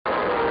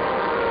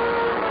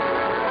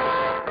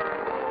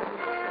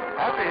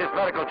After his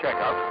medical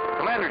checkup,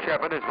 Commander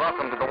Shepard is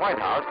welcomed to the White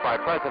House by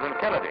President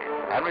Kennedy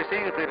and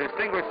receives the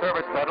Distinguished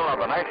Service Medal of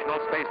the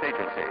National Space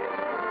Agency.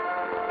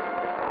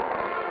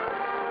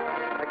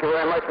 Thank you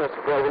very much,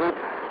 Mr. President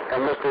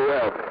and Mr.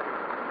 Webb.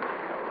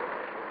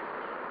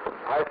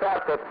 I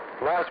thought that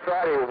last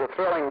Friday was a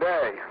thrilling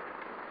day.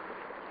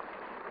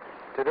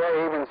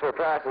 Today even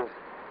surpasses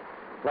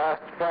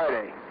last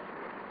Friday.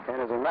 And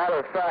as a matter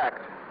of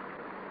fact,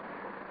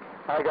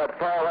 I got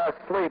far less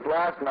sleep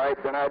last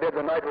night than I did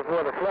the night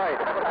before the flight.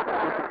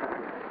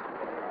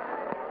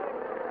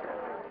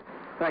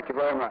 Thank you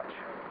very much.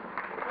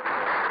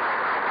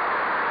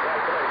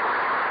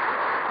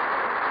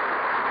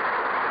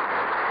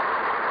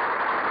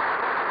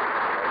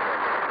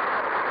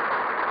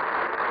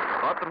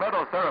 But the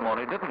medal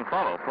ceremony didn't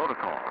follow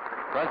protocol.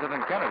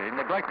 President Kennedy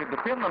neglected to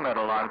pin the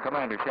medal on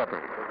Commander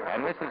Shepard,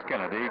 and Mrs.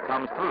 Kennedy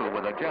comes through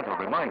with a gentle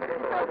reminder.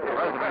 The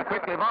President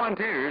quickly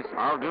volunteers,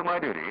 "I'll do my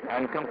duty,"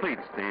 and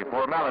completes the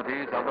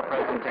formalities of the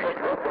presentation.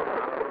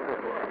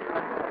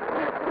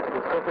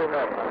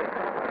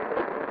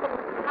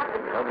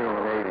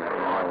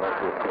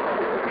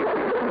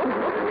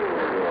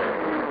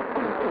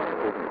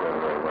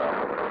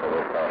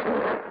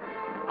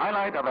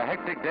 Highlight of a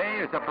hectic day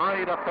is the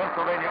parade of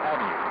Pennsylvania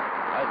Avenue,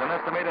 as an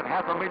estimated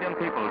 500,000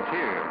 people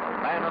cheered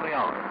the man of the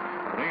hour.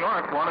 New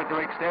York wanted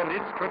to extend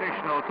its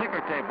traditional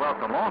ticker tape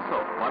welcome also,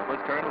 but was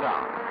turned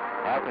down.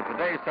 After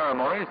today's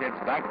ceremonies, it's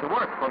back to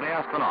work for the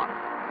astronauts.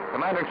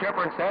 Commander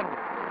Shepard said,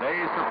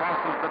 "Today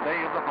surpasses the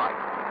day of the flight,"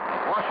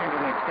 as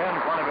Washington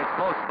extends one of its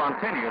most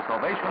spontaneous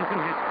ovations in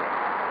history.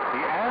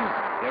 He adds,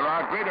 there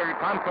are greater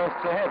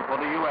conquests ahead for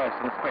the U.S.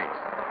 in space.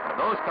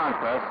 Those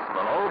conquests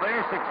will owe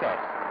their success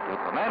to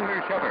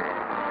Commander Shepard,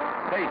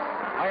 space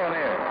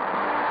pioneer.